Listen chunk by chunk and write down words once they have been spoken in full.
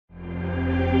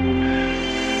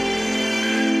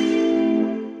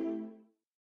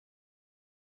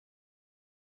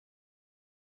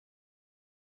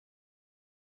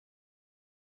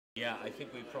Yeah, I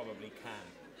think we probably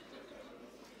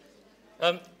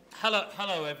can.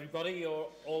 Hello, everybody. You're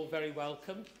all very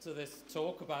welcome to this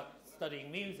talk about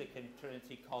studying music in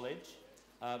Trinity College.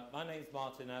 My name's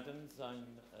Martin Adams. I'm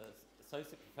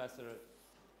Associate Professor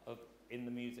in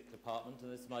the Music Department,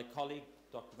 and this is my colleague,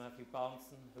 Dr. Matthew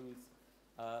Barnson, who's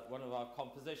one of our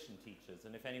composition teachers.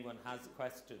 And if anyone has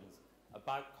questions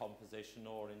about composition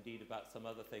or indeed about some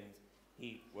other things,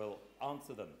 he will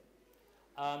answer them.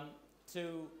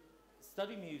 To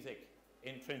study music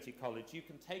in Trinity College, you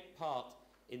can take part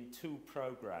in two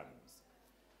programs.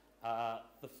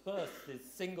 The first is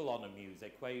single honour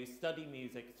music, where you study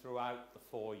music throughout the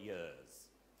 4 years.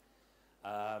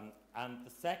 And the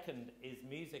second is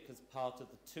music as part of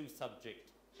the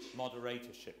two-subject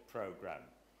moderatorship program,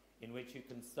 in which you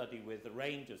can study with a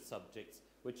range of subjects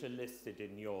which are listed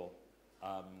in your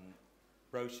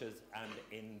brochures and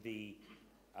in the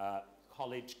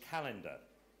college calendar.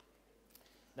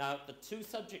 Now, the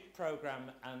two-subject program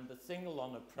and the single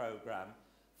honour program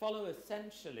follow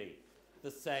essentially the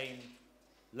same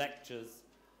lectures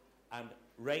and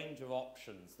range of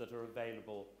options that are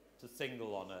available to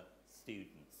single honour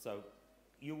students. So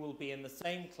you will be in the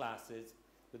same classes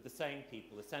with the same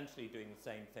people, essentially doing the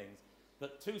same things,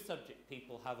 but two-subject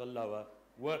people have a lower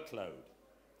workload.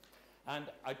 And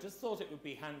I just thought it would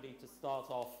be handy to start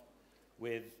off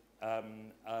with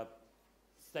a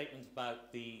statement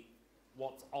about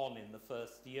what's on in the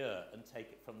first year and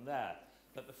take it from there.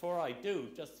 But before I do,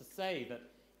 just to say that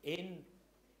in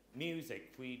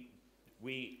music, we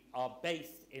are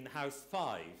based in House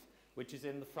 5, which is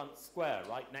in the front square,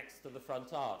 right next to the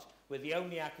front arch. We're the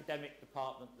only academic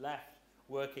department left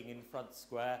working in front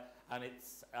square, and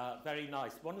it's very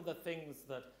nice. One of the things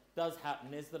that does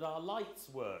happen is that our lights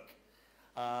work.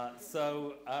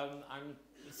 So I'm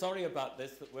sorry about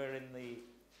this, that we're in the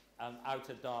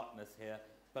outer darkness here,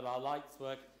 but our lights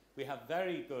work. We have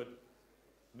very good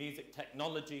music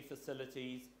technology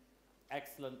facilities,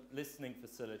 excellent listening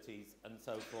facilities, and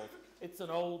so forth. It's an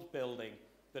old building,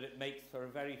 but it makes for a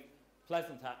very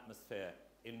pleasant atmosphere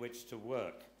in which to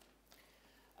work.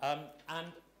 And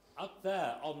up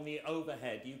there on the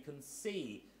overhead, you can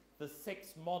see the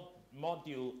 6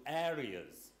 module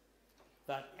areas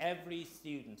that every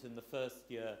student in the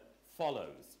first year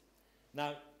follows.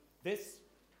 Now, this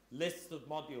list of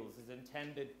modules is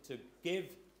intended to give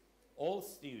all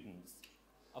students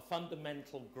a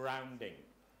fundamental grounding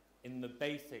in the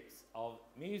basics of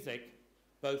music,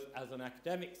 both as an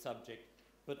academic subject,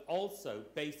 but also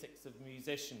basics of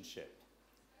musicianship.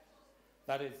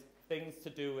 That is, things to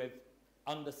do with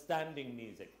understanding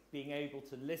music, being able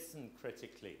to listen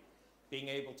critically, being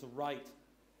able to write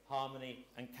harmony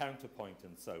and counterpoint,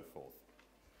 and so forth.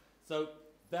 So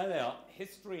there they are,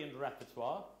 history and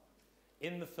repertoire.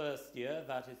 In the first year,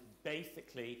 that is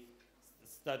basically the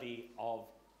study of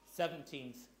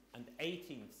 17th and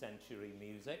 18th century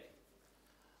music,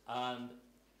 and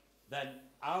then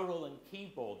aural and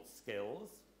keyboard skills,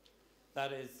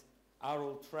 that is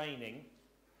aural training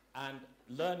and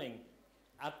learning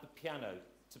at the piano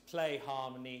to play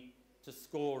harmony, to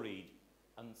score read,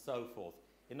 and so forth.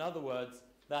 In other words,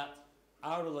 that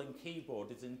aural and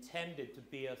keyboard is intended to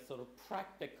be a sort of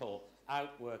practical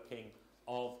outworking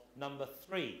of number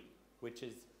 3, which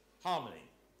is harmony,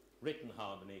 written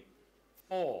harmony,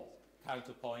 4,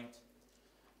 counterpoint,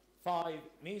 5,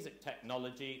 music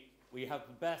technology. We have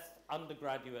the best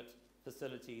undergraduate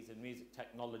facilities in music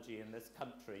technology in this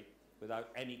country, without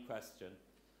any question,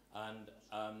 and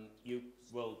you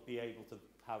will be able to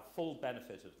have full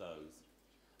benefit of those.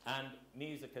 And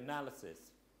music analysis.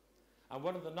 And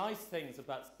one of the nice things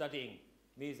about studying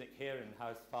music here in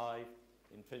House 5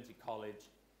 in Trinity College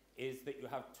is that you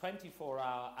have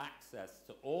 24-hour access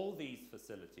to all these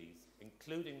facilities,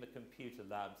 including the computer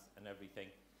labs and everything,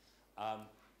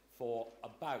 for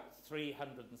about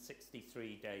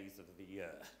 363 days of the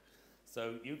year.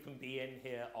 So you can be in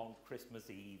here on Christmas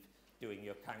Eve doing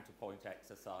your counterpoint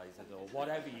exercises or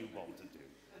whatever you want to do,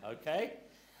 okay?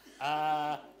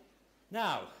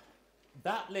 Now,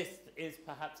 that list is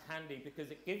perhaps handy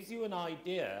because it gives you an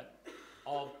idea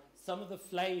of some of the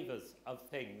flavours of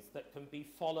things that can be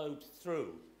followed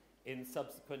through in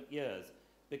subsequent years,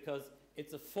 because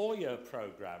it's a 4-year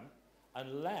program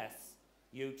unless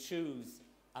you choose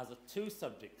as a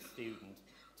two-subject student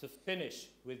to finish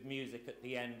with music at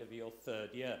the end of your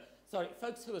 3rd year. Sorry,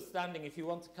 folks who are standing, if you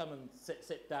want to come and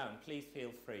sit down, please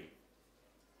feel free.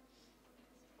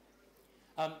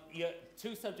 Your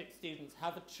two-subject students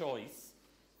have a choice.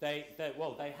 They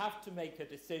have to make a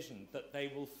decision that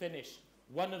they will finish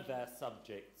one of their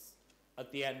subjects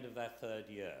at the end of their 3rd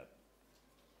year.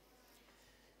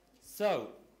 So,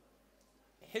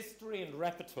 history and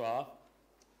repertoire,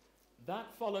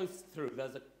 that follows through.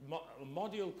 There's a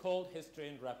module called History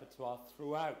and Repertoire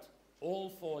throughout all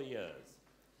 4 years.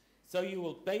 So you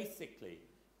will basically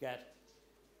get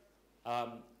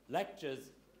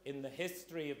lectures in the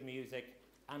history of music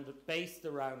and based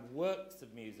around works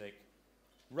of music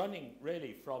running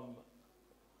really from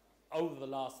over the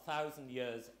last 1,000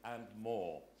 years and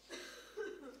more.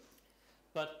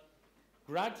 But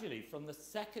gradually, from the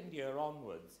second year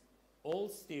onwards, all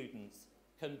students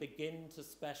can begin to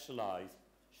specialize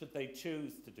should they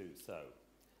choose to do so.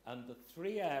 And the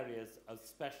 3 areas of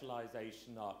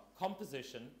specialization are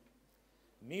composition,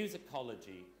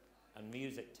 musicology, and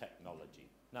music technology.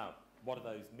 Now, what do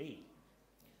those mean?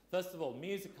 First of all,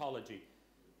 musicology.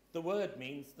 The word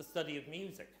means the study of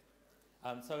music.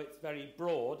 So it's very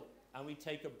broad, and we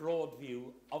take a broad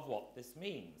view of what this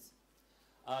means.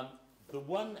 The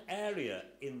one area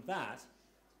in that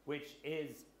which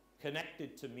is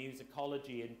connected to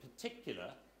musicology in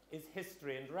particular is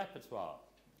history and repertoire.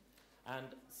 And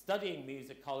studying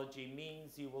musicology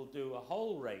means you will do a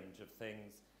whole range of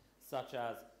things, such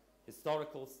as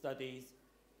historical studies.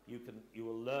 You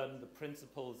will learn the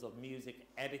principles of music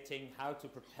editing, how to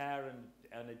prepare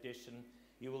an edition.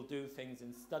 You will do things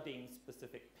in studying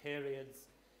specific periods.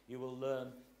 You will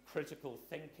learn critical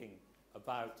thinking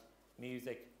about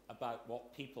music, about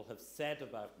what people have said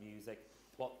about music,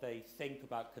 what they think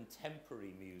about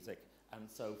contemporary music, and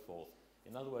so forth.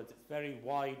 In other words, it's very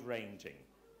wide-ranging.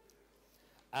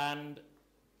 And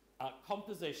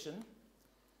composition,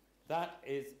 that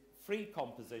is free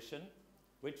composition,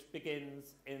 which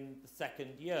begins in the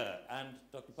second year. And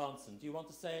Dr. Barnson, do you want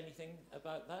to say anything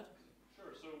about that?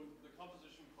 Sure. So the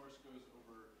composition course goes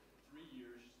over 3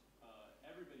 years.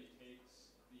 Everybody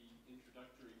takes the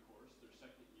introductory course, their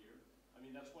second year. I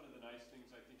mean, that's one of the nice things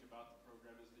I think about the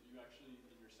program is that you actually,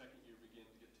 in your second year, begin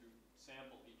to get to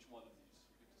sample each one of these.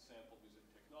 You get to sample music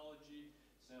technology,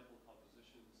 sample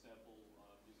composition, sample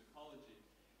musicology.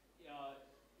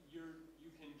 You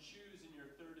can choose in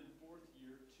your third and fourth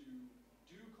year to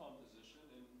do composition,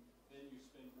 and then you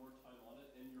spend more time on it.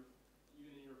 And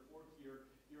even in your fourth year,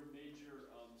 your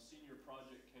major senior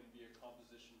project can be a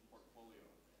composition portfolio.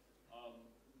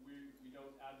 We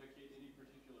don't advocate any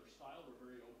particular style. We're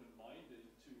very open-minded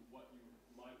to what you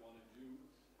might want to do,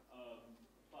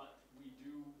 but we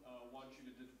do want you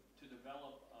to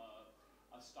develop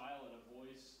a style and a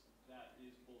voice that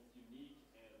is both unique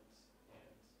and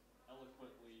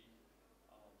eloquently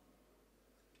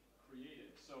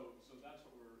creative. So that's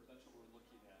what we're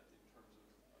looking at in terms of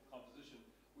composition.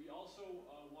 We also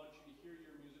want you to hear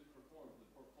your music performed.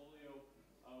 The portfolio,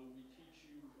 we teach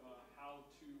you how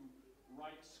to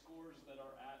write scores that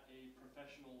are at a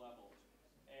professional level,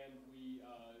 and we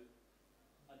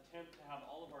attempt to have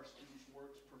all of our students'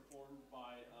 works performed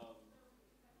by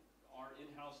our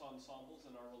in-house ensembles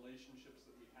and our relationships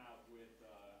that we have with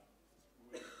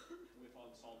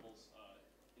ensembles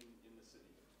in the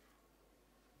city.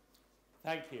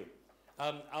 Thank you.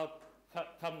 I'll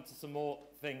come to some more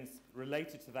things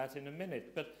related to that in a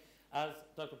minute, but as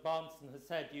Dr. Barnson has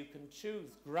said, you can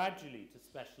choose gradually to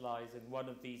specialize in one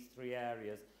of these 3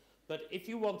 areas, but if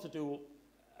you want to do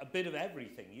a bit of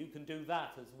everything, you can do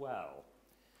that as well.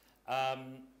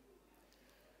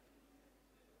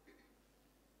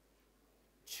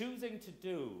 Choosing to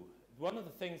do, one of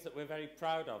the things that we're very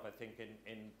proud of, I think,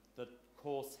 in the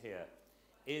course here,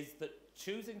 is that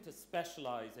choosing to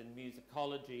specialize in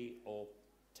musicology or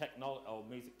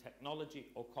music technology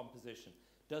or composition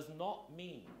does not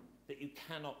mean that you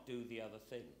cannot do the other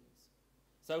things.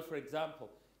 So, for example,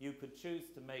 you could choose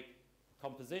to make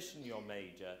composition your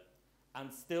major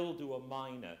and still do a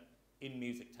minor in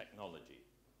music technology.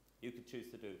 You could choose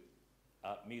to do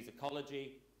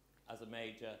musicology as a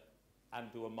major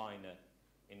and do a minor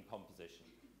in composition,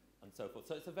 and so forth.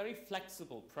 So it's a very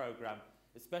flexible program,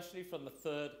 especially from the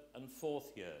 3rd and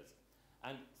 4th years.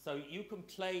 And so you can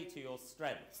play to your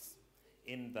strengths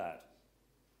in that.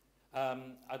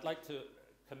 I'd like to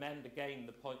commend again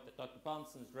the point that Dr.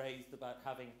 Barnson's raised about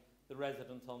having the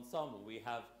resident ensemble. We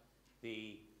have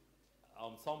the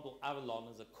Ensemble Avalon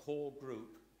as a core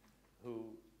group who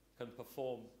can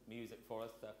perform music for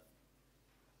us. They're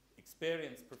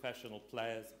experienced professional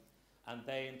players, and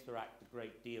they interact a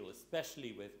great deal,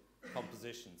 especially with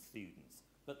composition students.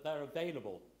 But they're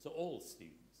available to all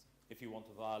students. If you want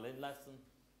a violin lesson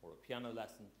or a piano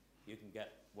lesson, you can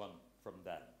get one from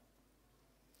them.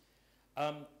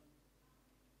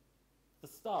 The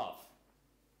staff.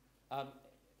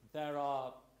 There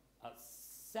are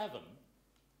 7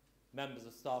 members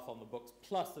of staff on the books,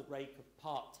 plus a rake of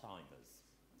part-timers.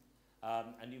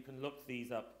 And you can look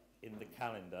these up in the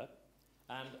calendar.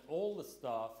 And all the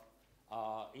staff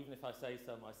are, even if I say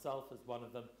so myself as one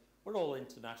of them, we're all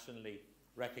internationally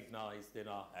recognized in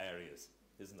our areas.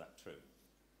 Isn't that true?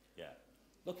 Yeah.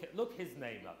 Look his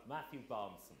name up, Matthew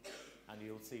Barnson, and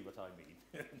you'll see what I mean.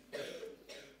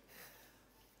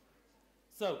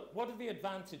 So, what are the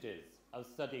advantages of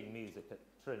studying music at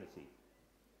Trinity?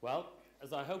 Well,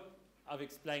 as I hope I've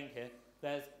explained here,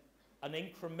 there's an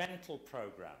incremental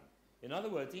program. In other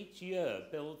words, each year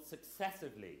builds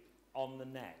successively on the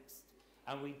next,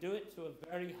 and we do it to a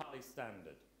very high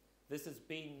standard. This has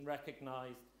been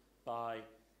recognized by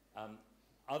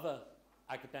other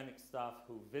academic staff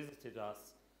who visited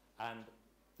us, and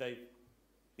they've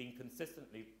been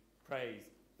consistently praised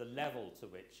the level to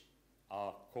which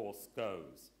our course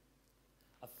goes.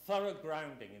 A thorough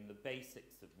grounding in the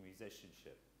basics of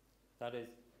musicianship. That is,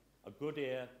 a good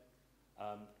ear,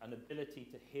 an ability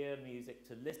to hear music,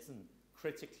 to listen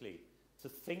critically, to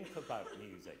think about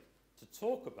music, to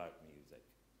talk about music.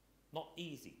 Not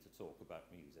easy to talk about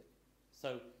music.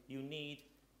 So you need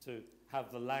to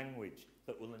have the language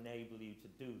that will enable you to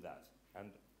do that. And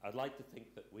I'd like to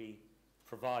think that we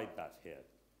provide that here.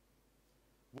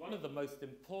 One of the most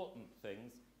important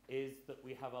things is that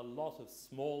we have a lot of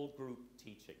small group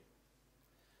teaching.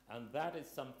 And that is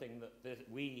something that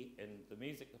we in the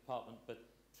music department, but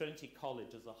Trinity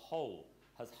College as a whole,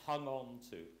 has hung on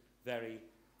to very,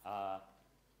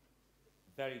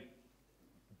 very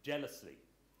jealously,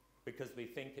 because we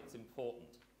think it's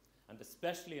important. And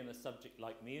especially in a subject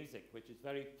like music, which is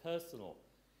very personal,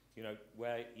 you know,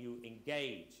 where you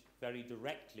engage very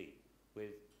directly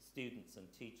with students and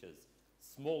teachers,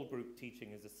 small group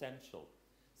teaching is essential.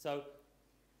 So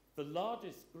the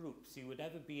largest groups you would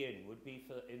ever be in would be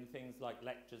in things like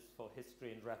lectures for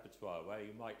history and repertoire, where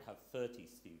you might have 30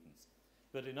 students.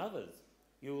 But in others,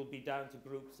 you will be down to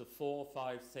groups of 4,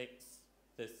 5, 6,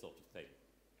 this sort of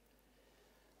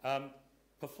thing.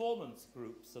 Performance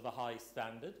groups of a high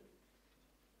standard,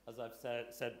 as I've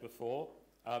said before.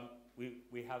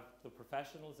 We have the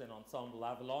professionals in Ensemble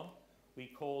Avalon. We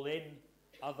call in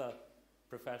other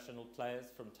professional players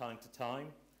from time to time,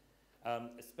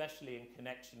 especially in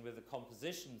connection with the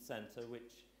Composition Centre,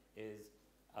 which is,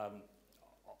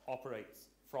 operates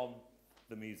from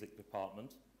the music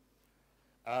department.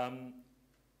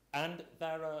 And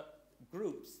there are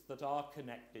groups that are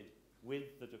connected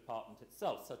with the department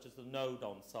itself, such as the Node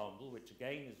Ensemble, which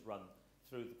again is run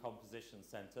through the Composition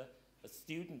Centre, a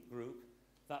student group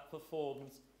that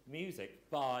performs music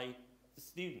by the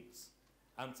students,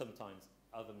 and sometimes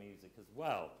other music as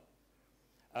well.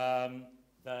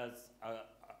 There's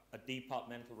a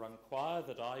departmental run choir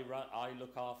that I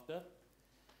look after,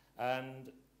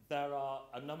 and there are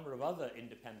a number of other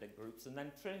independent groups, and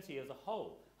then Trinity as a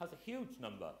whole has a huge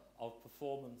number of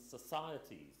performance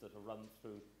societies that are run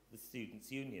through the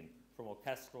Students' Union, from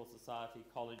Orchestral Society,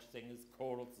 College Singers,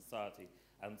 Choral Society,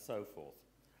 and so forth.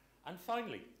 And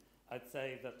finally, I'd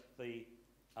say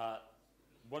that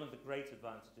one of the great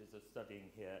advantages of studying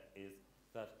here is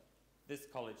that this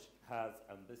college has,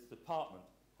 and this department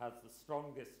has, the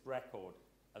strongest record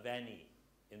of any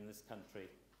in this country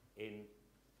in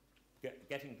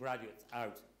getting graduates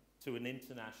out to an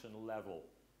international level.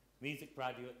 Music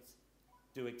graduates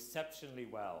do exceptionally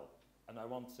well, and I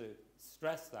want to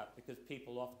stress that because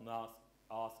people often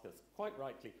ask us, quite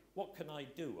rightly, what can I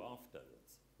do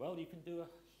afterwards? Well, you can do a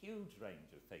huge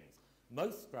range of things.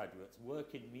 Most graduates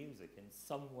work in music in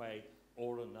some way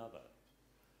or another,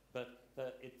 but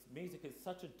music is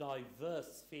such a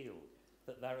diverse field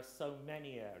that there are so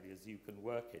many areas you can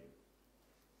work in.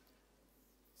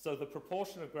 So the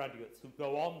proportion of graduates who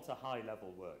go on to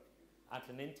high-level work at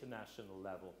an international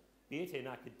level, be it in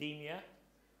academia,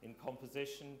 in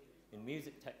composition, in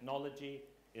music technology,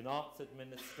 in arts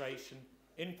administration,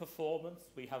 in performance,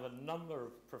 we have a number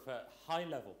of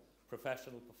high-level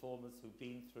professional performers who've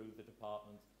been through the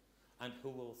department and who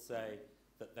will say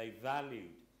that they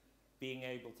valued being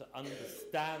able to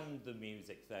understand the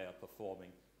music they are performing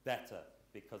better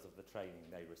because of the training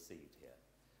they received here.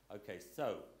 Okay,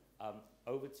 so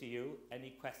over to you.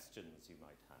 Any questions you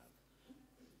might have?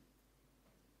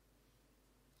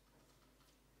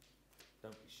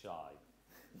 Don't be shy.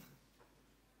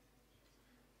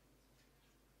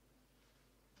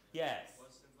 Yes.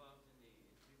 What's involved in the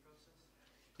interview process?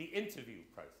 The interview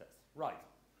process, right.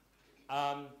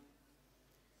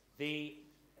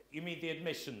 You mean the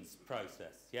admissions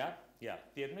process, yeah? Yeah,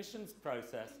 the admissions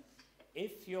process,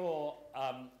 if you're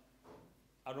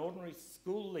an ordinary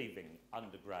school-leaving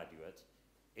undergraduate,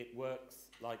 it works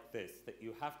like this, that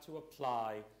you have to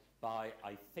apply by,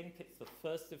 I think it's the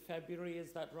 1st of February,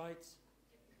 is that right?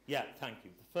 Yeah, thank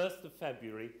you. The 1st of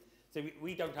February, So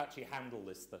we don't actually handle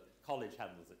this, the college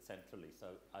handles it centrally,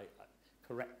 so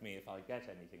correct me if I get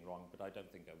anything wrong, but I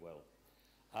don't think I will.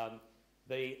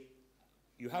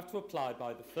 You have to apply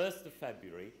by the 1st of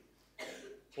February.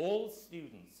 All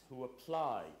students who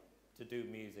apply to do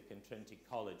music in Trinity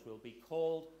College will be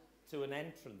called to an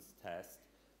entrance test,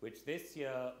 which this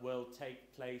year will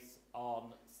take place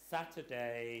on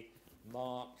Saturday,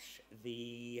 March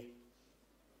the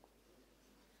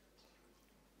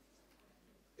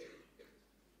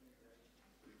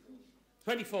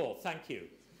 24th, thank you.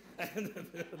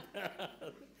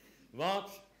 March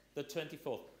the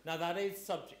 24th. Now that is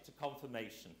subject to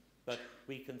confirmation, but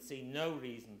we can see no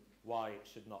reason why it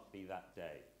should not be that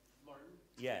day. Martin?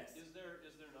 Yes? Is there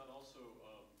not also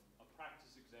a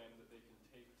practice exam that they can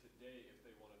take today if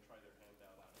they want to try their hand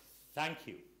out at it? Thank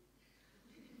you.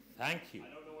 Thank you.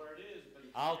 I don't know where it is, but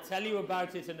it's I'll here. tell you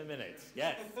about it in a minute.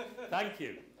 Yes, thank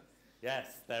you. Yes,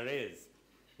 there is.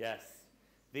 Yes.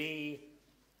 The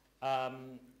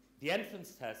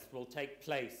entrance test will take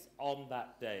place on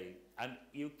that day, and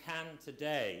you can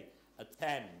today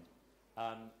attend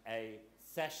a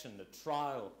session, a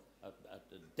trial, a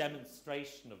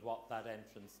demonstration of what that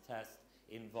entrance test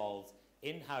involves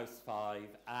in House 5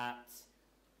 at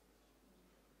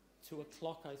 2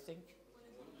 o'clock, I think.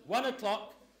 1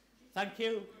 o'clock. Thank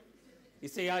you. You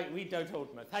see, we don't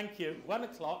hold them. Thank you. 1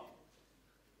 o'clock.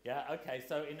 Yeah, okay.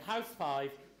 So in House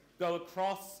 5, go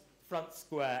across Front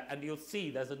Square, and you'll see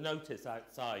there's a notice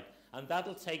outside, and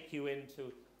that'll take you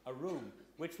into a room,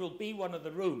 which will be one of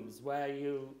the rooms where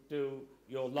you do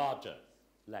your larger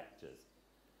lectures.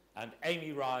 And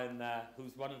Amy Ryan there,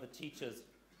 who's one of the teachers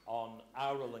on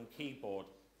aural and keyboard,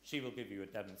 she will give you a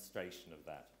demonstration of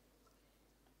that.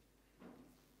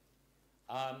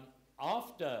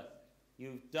 After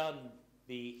you've done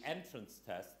the entrance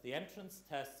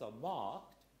tests are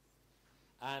marked,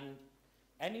 and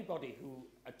anybody who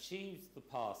achieves the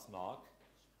pass mark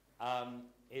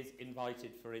is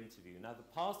invited for interview. Now, the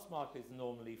pass mark is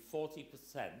normally 40%,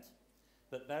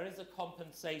 but there is a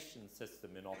compensation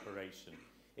system in operation.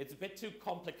 It's a bit too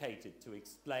complicated to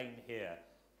explain here,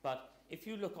 but if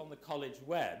you look on the college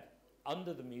web,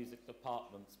 under the music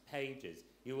department's pages,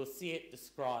 you will see it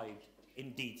described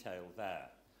in detail there.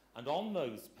 And on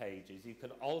those pages, you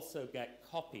can also get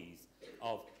copies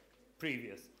of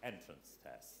previous entrance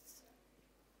tests.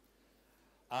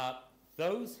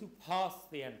 Those who pass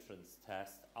the entrance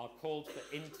test are called for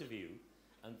interview,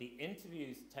 and the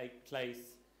interviews take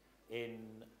place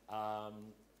in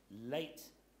late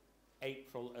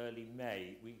April, early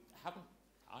May.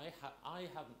 I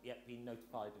haven't yet been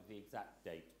notified of the exact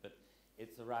date, but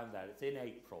it's around there. It's in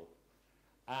April.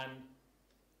 And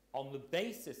on the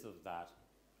basis of that,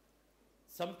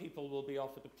 some people will be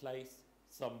offered a place,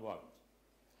 some won't.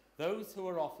 Those who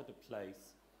are offered a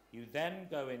place, you then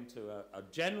go into a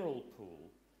general pool,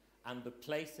 and the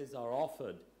places are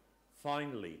offered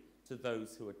finally to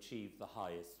those who achieve the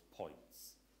highest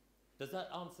points. Does that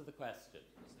answer the question?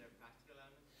 Is there a practical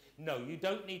element? No, you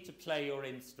don't need to play your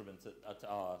instrument at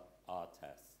our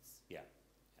tests. Yeah.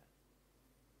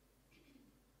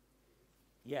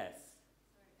 Yes?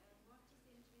 Sorry, what does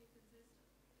the interview consist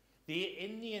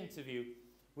of? In the interview,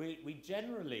 we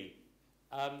generally,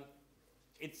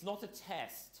 it's not a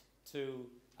test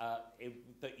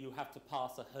that you have to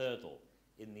pass a hurdle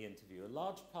in the interview. A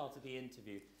large part of the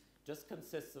interview just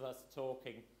consists of us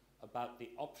talking about the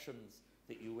options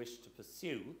that you wish to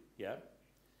pursue, yeah?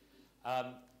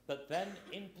 But then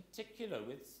in particular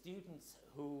with students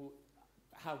who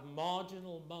have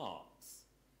marginal marks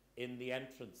in the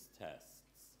entrance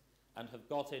tests and have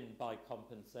got in by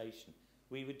compensation,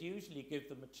 we would usually give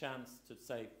them a chance to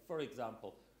say, for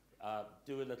example,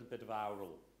 do a little bit of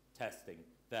aural testing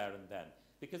there and then,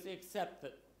 because they accept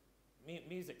that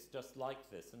music's just like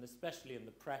this, and especially in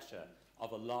the pressure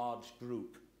of a large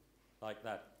group like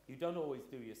that, you don't always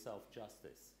do yourself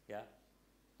justice, yeah?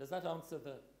 Does that answer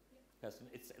the question?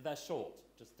 They're short,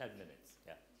 just 10 minutes,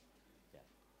 yeah.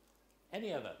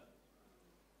 Any other?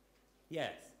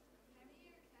 Yes? How many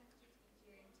are accepted each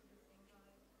year into the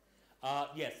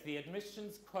single? Yes, the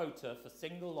admissions quota for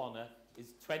single honour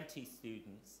is 20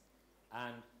 students,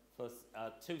 and for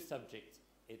 2 subjects,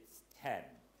 it's 10.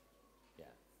 Yeah.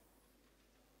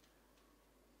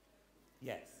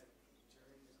 Yes?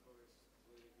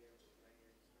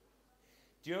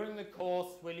 During the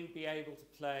course, will you be able to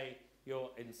play your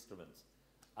instrument?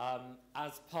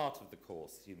 As part of the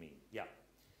course, you mean? Yeah.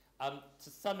 To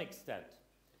some extent.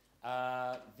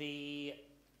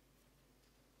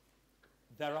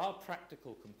 There are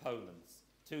practical components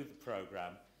to the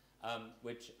programme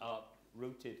which are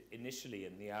rooted initially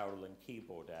in the aural and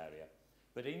keyboard area.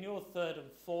 But in your 3rd and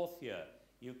 4th year,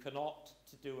 you can opt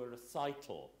to do a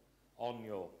recital on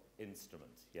your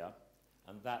instrument, yeah?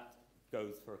 And that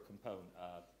goes for a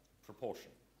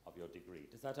proportion of your degree.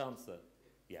 Does that answer?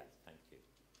 Yes, thank you.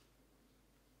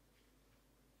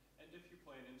 And if you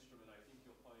play an instrument, I think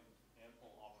you'll find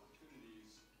ample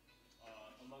opportunities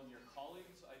among your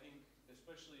colleagues. I think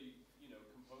especially, you know,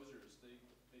 composers, they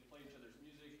play each other's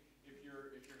music. If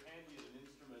you're handy at an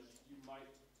instrument, you might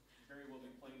very well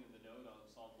be playing in the note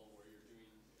ensemble where you're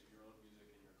doing your own music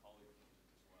and your colleagues'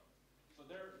 music as well. So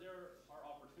there are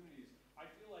opportunities. I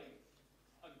feel like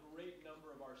a great number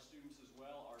of our students as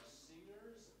well are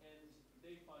singers, and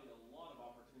they find a lot of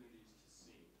opportunities to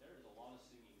sing. There is a lot of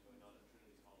singing going on at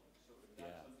Trinity College. So if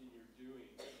that's something you're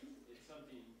doing, it's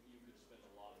something you could spend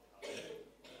a lot of time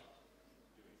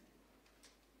doing.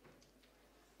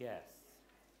 Yes.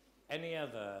 Any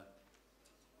other?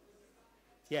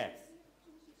 Yes.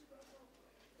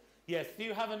 Yes, do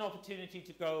you have an opportunity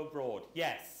to go abroad?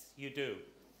 Yes, you do.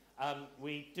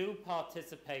 We do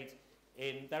participate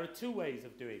in, there are two ways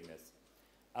of doing this.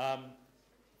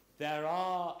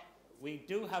 We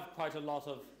do have quite a lot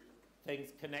of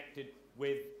things connected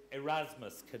with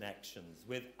Erasmus connections,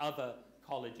 with other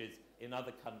colleges in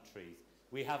other countries.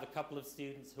 We have a couple of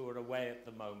students who are away at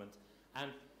the moment,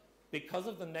 and because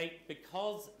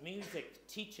music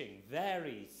teaching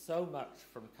varies so much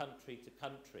from country to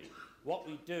country, what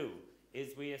we do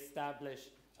is we establish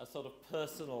a sort of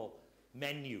personal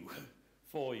menu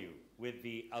for you with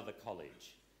the other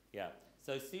college. Yeah.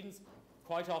 So students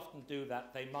quite often do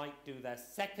that. They might do their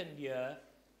second year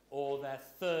or their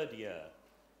third year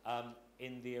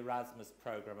in the Erasmus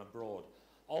program abroad.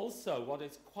 Also, what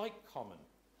is quite common,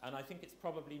 and I think it's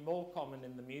probably more common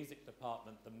in the music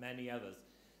department than many others,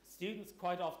 students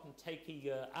quite often take a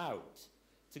year out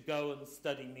to go and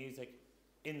study music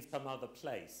in some other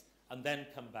place and then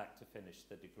come back to finish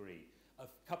the degree. A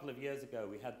couple of years ago,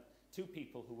 we had two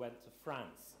people who went to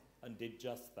France and did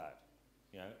just that,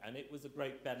 you know, and it was a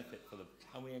great benefit for them,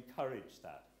 and we encourage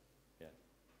that. Yeah.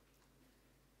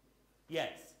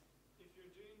 Yes? If you're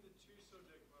doing the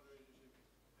two-subject moderatorship,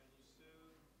 can you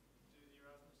still do the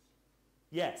Erasmus?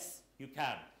 Yes, you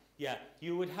can. Yeah,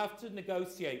 you would have to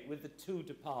negotiate with the two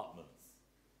departments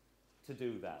to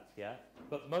do that, yeah?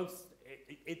 But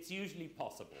it's usually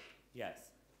possible,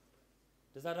 yes.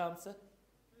 Does that answer?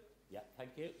 Yeah,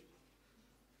 thank you.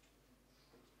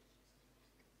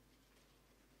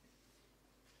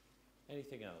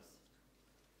 Anything else?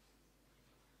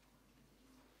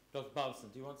 Dr.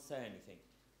 Barnson, do you want to say anything?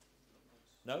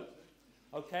 No?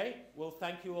 Okay, well,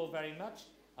 thank you all very much.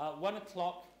 1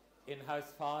 o'clock in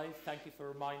House 5. Thank you for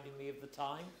reminding me of the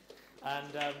time. And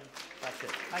that's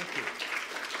it. Thank you.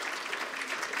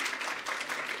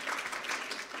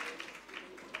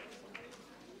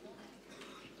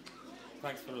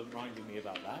 Thanks for reminding me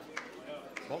about that.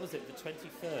 What was it, the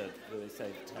 23rd, did they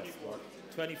say the test was?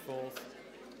 24th.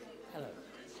 Hello.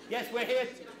 Yes, we're here.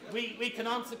 We can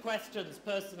answer questions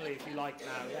personally if you like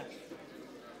now, yeah.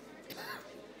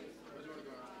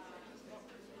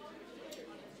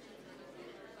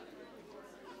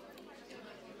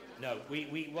 No,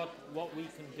 what we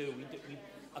can do, we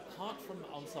apart from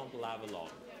Ensemble Avalon,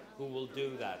 who will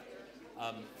do that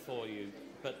for you,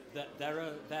 but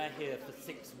they're here for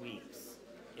 6 weeks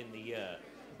in the year.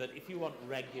 But if you want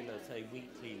regular, say,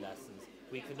 weekly lessons,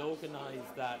 we can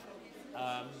organise that.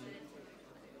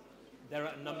 There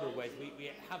are a number of ways.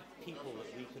 We have people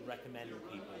that we can recommend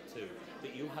people to,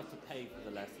 but you have to pay for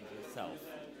the lessons yourself.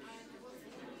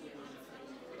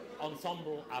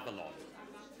 Ensemble Avalon.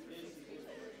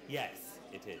 Yes,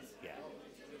 it is, yeah.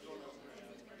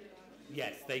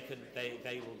 Yes, they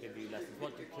will give you lessons.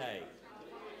 What do you play?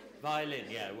 Violin,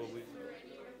 yeah, well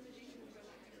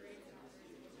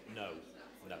No.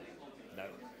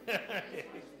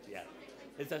 Yeah.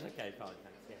 Is that okay? Fine,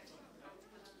 thanks, yes.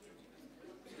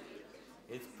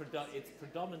 It's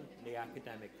predominantly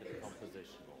academic and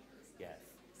compositional, yes.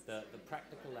 The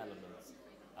practical elements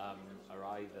are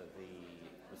either the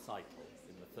recital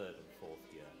in the 3rd and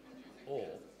 4th year,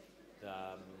 or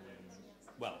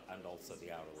and also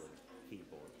the oral and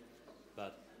keyboard.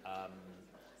 But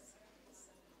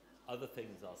other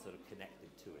things are sort of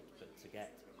connected to it, but to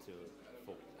get to,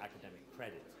 for academic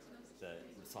credit, the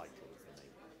recital is the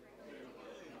main.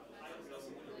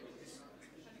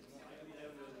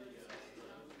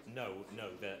 No,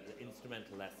 the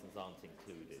instrumental lessons aren't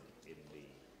included in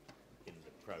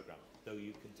the program, though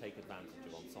you can take advantage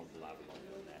of Ensemble Avalon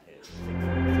when they're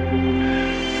here.